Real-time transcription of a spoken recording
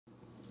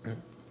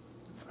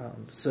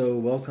So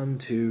welcome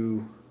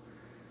to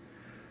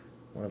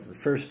one of the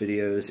first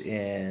videos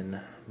in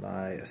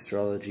my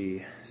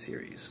astrology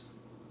series.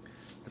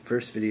 The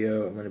first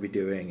video I'm going to be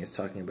doing is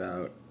talking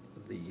about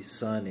the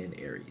sun in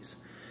Aries.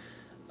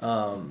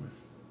 The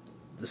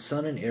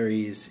sun in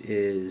Aries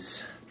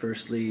is,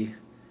 firstly,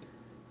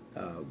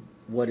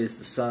 what is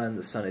the sun?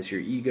 The sun is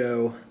your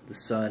ego. The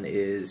sun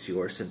is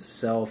your sense of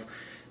self.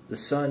 The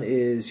sun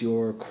is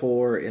your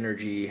core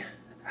energy,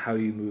 how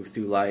you move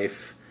through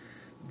life,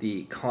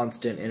 the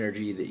constant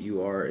energy that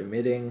you are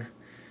emitting.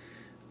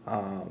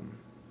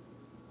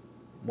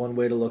 One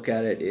way to look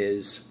at it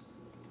is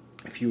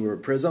if you were a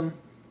prism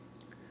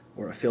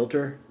or a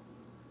filter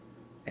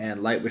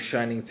and light was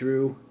shining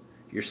through,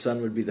 your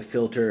sun would be the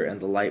filter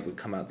and the light would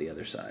come out the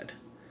other side,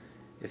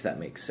 if that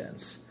makes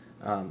sense.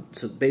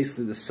 So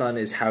basically the sun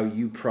is how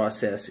you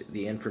process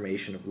the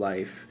information of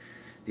life,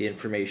 the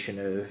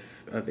information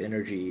of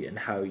energy, and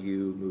how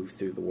you move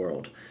through the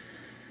world.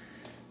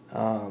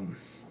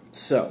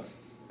 So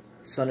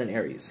sun in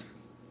Aries.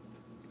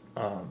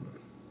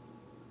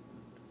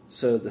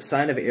 So the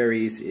sign of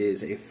Aries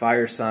is a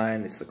fire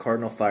sign. It's the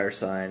cardinal fire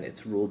sign.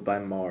 It's ruled by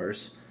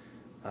Mars.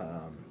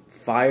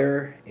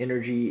 Fire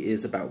energy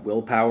is about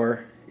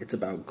willpower. It's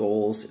about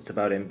goals. It's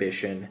about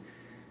ambition.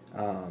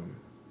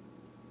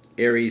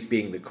 Aries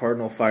being the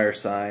cardinal fire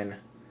sign.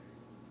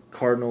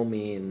 Cardinal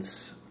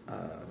means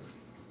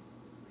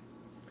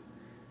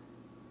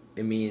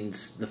it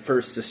means the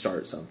first to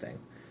start something.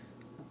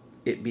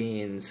 It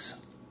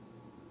means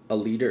a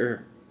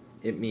leader.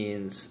 It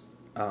means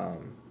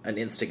an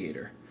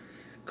instigator.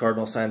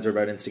 Cardinal signs are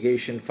about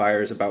instigation.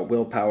 Fire is about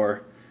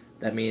willpower.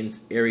 That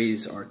means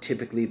Aries are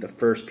typically the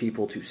first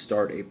people to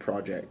start a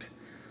project.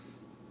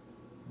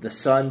 The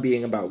sun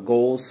being about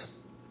goals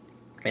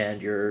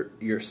and your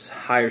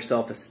higher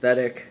self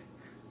aesthetic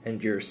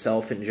and your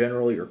self in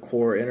general, your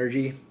core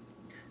energy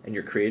and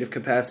your creative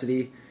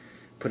capacity.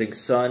 Putting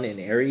sun in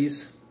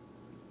Aries,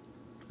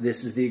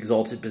 this is the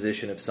exalted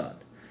position of sun.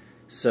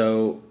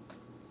 So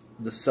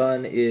the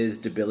sun is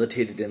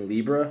debilitated in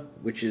Libra,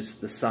 which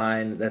is the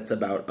sign that's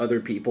about other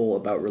people,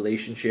 about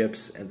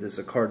relationships, and this is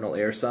a cardinal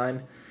air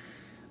sign.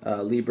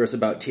 Libra is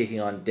about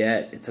taking on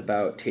debt. It's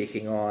about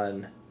taking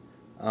on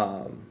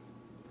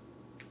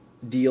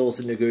deals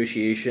and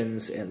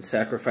negotiations and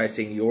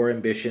sacrificing your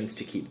ambitions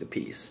to keep the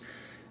peace.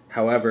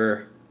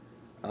 However,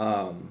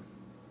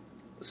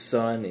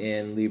 sun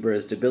in Libra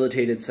is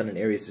debilitated. Sun in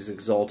Aries is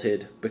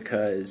exalted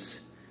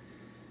because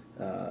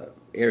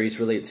Aries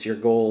relates to your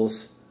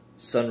goals.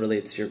 Sun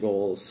relates to your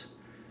goals.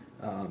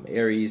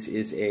 Aries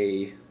is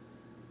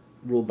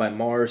ruled by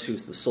Mars,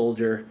 who's the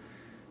soldier.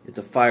 It's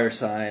a fire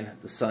sign.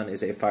 The sun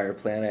is a fire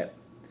planet.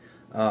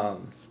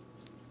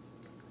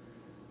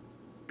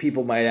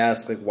 People might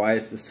ask, like, why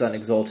is the sun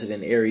exalted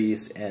in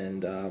Aries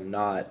and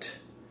not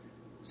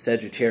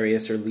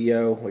Sagittarius or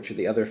Leo, which are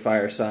the other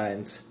fire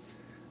signs?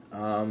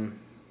 To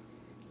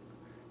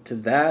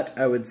that,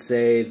 I would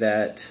say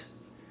that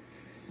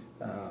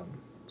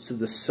so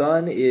the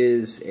sun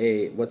is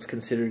what's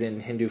considered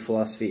in Hindu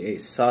philosophy a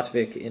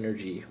sattvic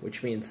energy,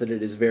 which means that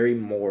it is very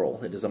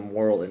moral. It is a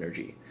moral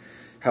energy.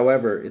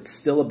 However, it's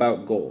still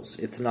about goals.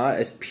 It's not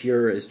as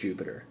pure as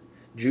Jupiter.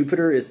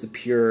 Jupiter is the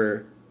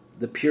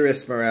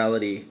purest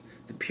morality,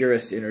 the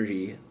purest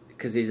energy,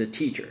 because he's a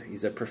teacher.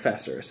 He's a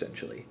professor,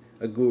 essentially,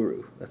 a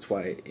guru. That's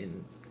why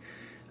in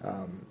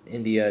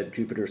India,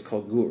 Jupiter is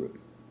called guru.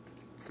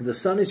 The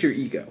sun is your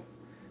ego.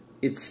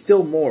 It's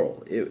still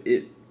moral.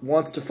 It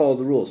wants to follow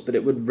the rules, but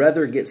it would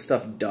rather get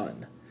stuff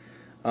done.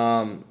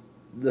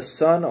 The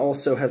sun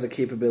also has a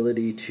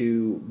capability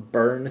to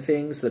burn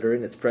things that are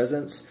in its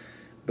presence,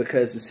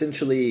 because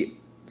essentially,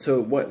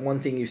 so one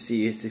thing you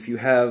see is if you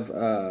have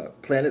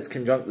planets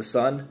conjunct the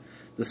sun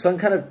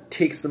kind of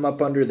takes them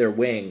up under their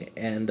wing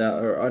and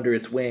or under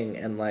its wing,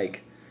 and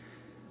like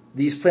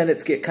these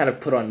planets get kind of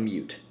put on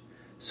mute.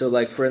 So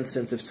like, for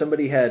instance, if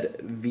somebody had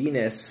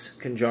Venus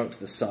conjunct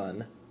the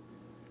sun,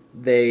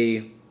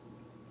 they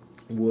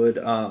would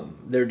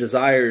their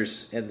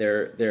desires and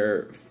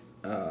their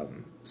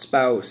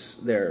spouse,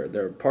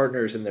 their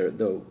partners, and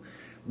the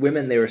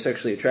women they were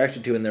sexually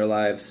attracted to in their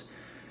lives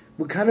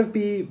would kind of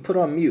be put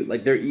on mute.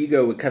 Like their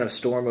ego would kind of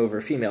storm over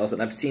females,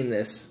 and I've seen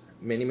this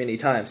many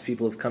times.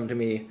 People have come to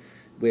me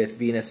with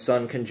Venus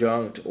Sun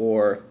conjunct,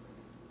 or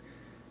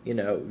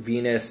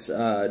Venus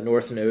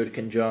North Node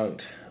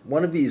conjunct,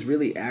 one of these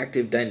really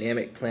active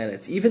dynamic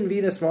planets, even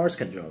Venus Mars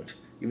conjunct,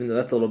 even though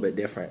that's a little bit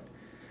different.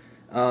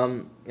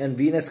 And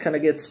Venus kind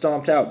of gets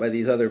stomped out by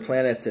these other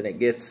planets, and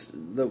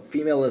the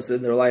females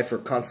in their life are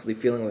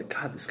constantly feeling like,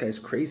 God, this guy's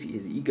crazy.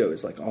 His ego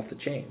is like off the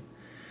chain.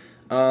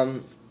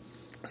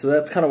 So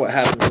that's kind of what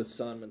happens with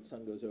sun when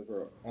sun goes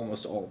over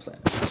almost all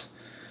planets.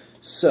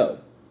 So,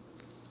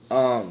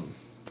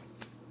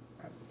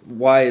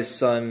 why is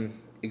sun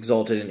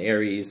exalted in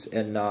Aries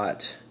and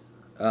not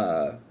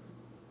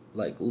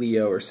like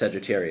Leo or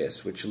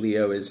Sagittarius, which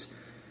Leo is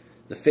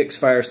the fixed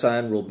fire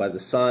sign ruled by the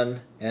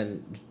sun,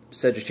 and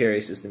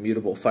Sagittarius is the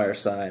mutable fire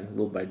sign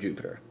ruled by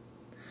Jupiter.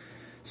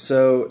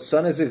 So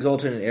Sun is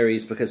exalted in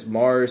Aries because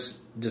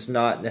Mars does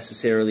not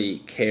necessarily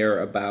care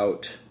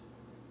about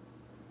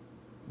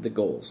the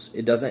goals.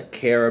 It doesn't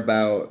care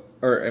about,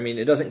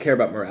 it doesn't care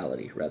about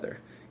morality, rather.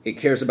 It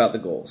cares about the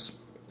goals.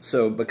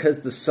 So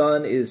because the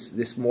Sun is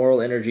this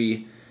moral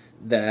energy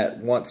that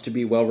wants to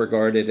be well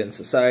regarded in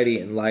society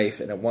and life,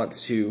 and it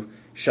wants to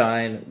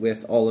shine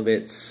with all of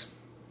its,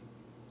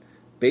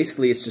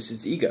 basically it's just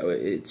its ego.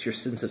 It's your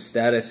sense of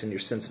status and your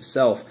sense of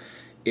self.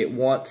 It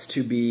wants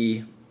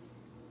to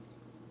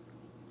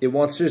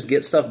just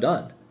get stuff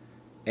done.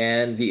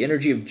 And the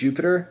energy of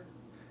Jupiter,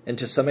 and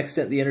to some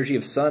extent the energy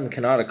of Sun,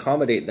 cannot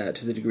accommodate that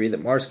to the degree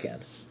that Mars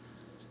can.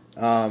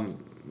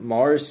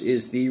 Mars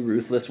is the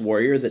ruthless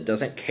warrior that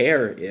doesn't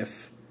care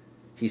if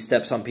he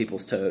steps on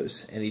people's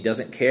toes, and he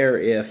doesn't care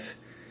if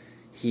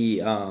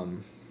he,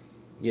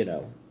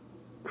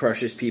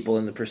 crushes people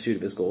in the pursuit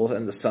of his goals,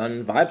 and the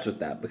Sun vibes with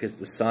that because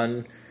the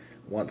Sun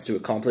wants to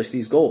accomplish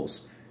these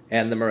goals.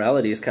 And the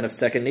morality is kind of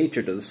second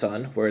nature to the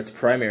Sun, where it's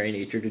primary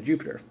nature to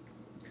Jupiter.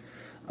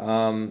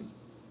 Now,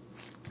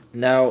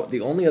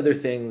 the only other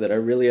thing that I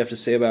really have to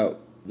say about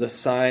the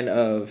sign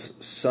of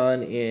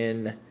Sun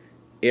in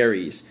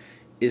Aries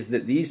is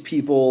that these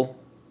people,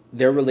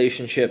 their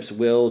relationships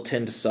will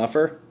tend to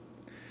suffer.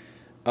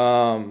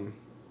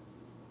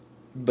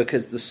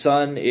 Because the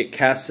Sun, it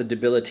casts a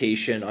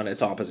debilitation on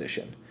its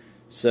opposition.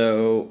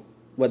 So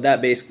what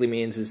that basically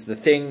means is the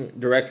thing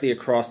directly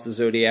across the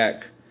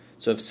zodiac.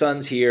 So if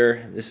Sun's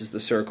here, this is the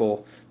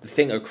circle, the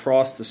thing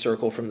across the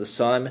circle from the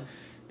Sun,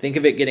 think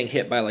of it getting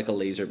hit by like a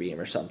laser beam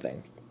or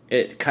something.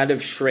 It kind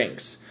of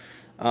shrinks.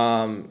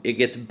 It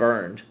gets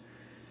burned.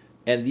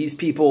 And these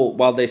people,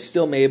 while they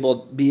still may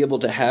be able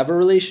to have a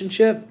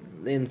relationship,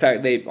 in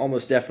fact, they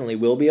almost definitely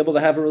will be able to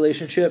have a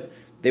relationship,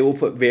 they will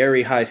put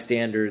very high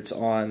standards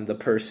on the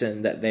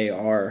person that they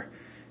are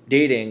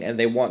dating, and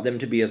they want them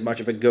to be as much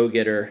of a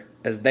go-getter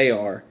as they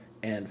are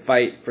and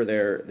fight for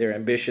their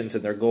ambitions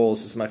and their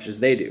goals as much as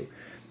they do.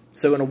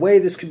 So in a way,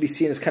 this could be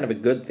seen as kind of a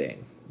good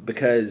thing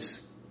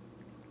because,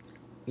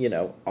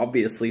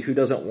 obviously, who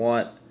doesn't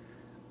want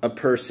a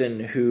person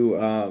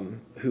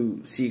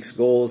who seeks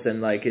goals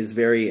and is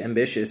very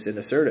ambitious and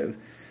assertive?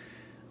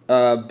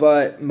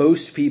 But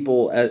most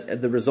people, as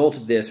the result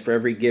of this, for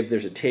every give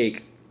there's a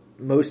take,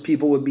 most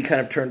people would be kind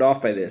of turned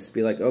off by this.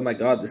 Be like, oh my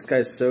god, this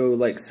guy's so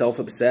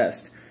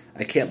self-obsessed.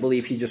 I can't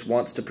believe he just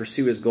wants to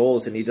pursue his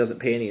goals and he doesn't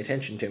pay any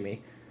attention to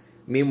me.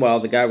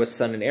 Meanwhile, the guy with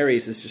Sun in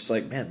Aries is just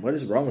like, man, what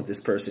is wrong with this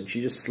person?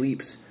 She just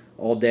sleeps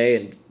all day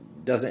and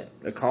doesn't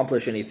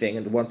accomplish anything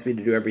and wants me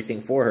to do everything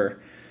for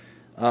her.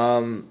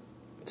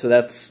 So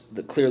that's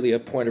clearly a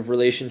point of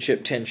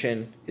relationship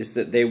tension, is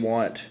that they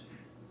want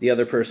the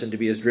other person to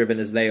be as driven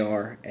as they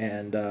are,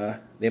 and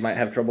they might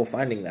have trouble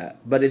finding that.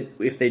 But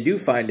if they do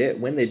find it,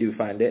 when they do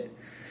find it,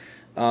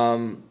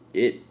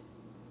 it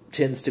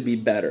tends to be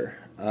better.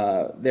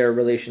 Their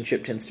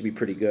relationship tends to be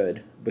pretty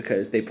good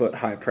because they put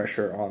high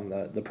pressure on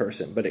the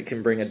person, but it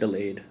can bring a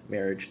delayed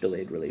marriage,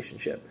 delayed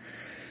relationship.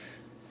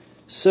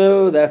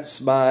 So that's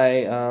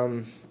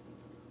my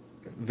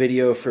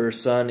video for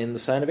Sun in the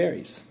sign of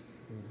Aries,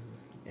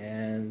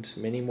 and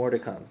many more to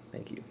come.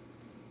 Thank you.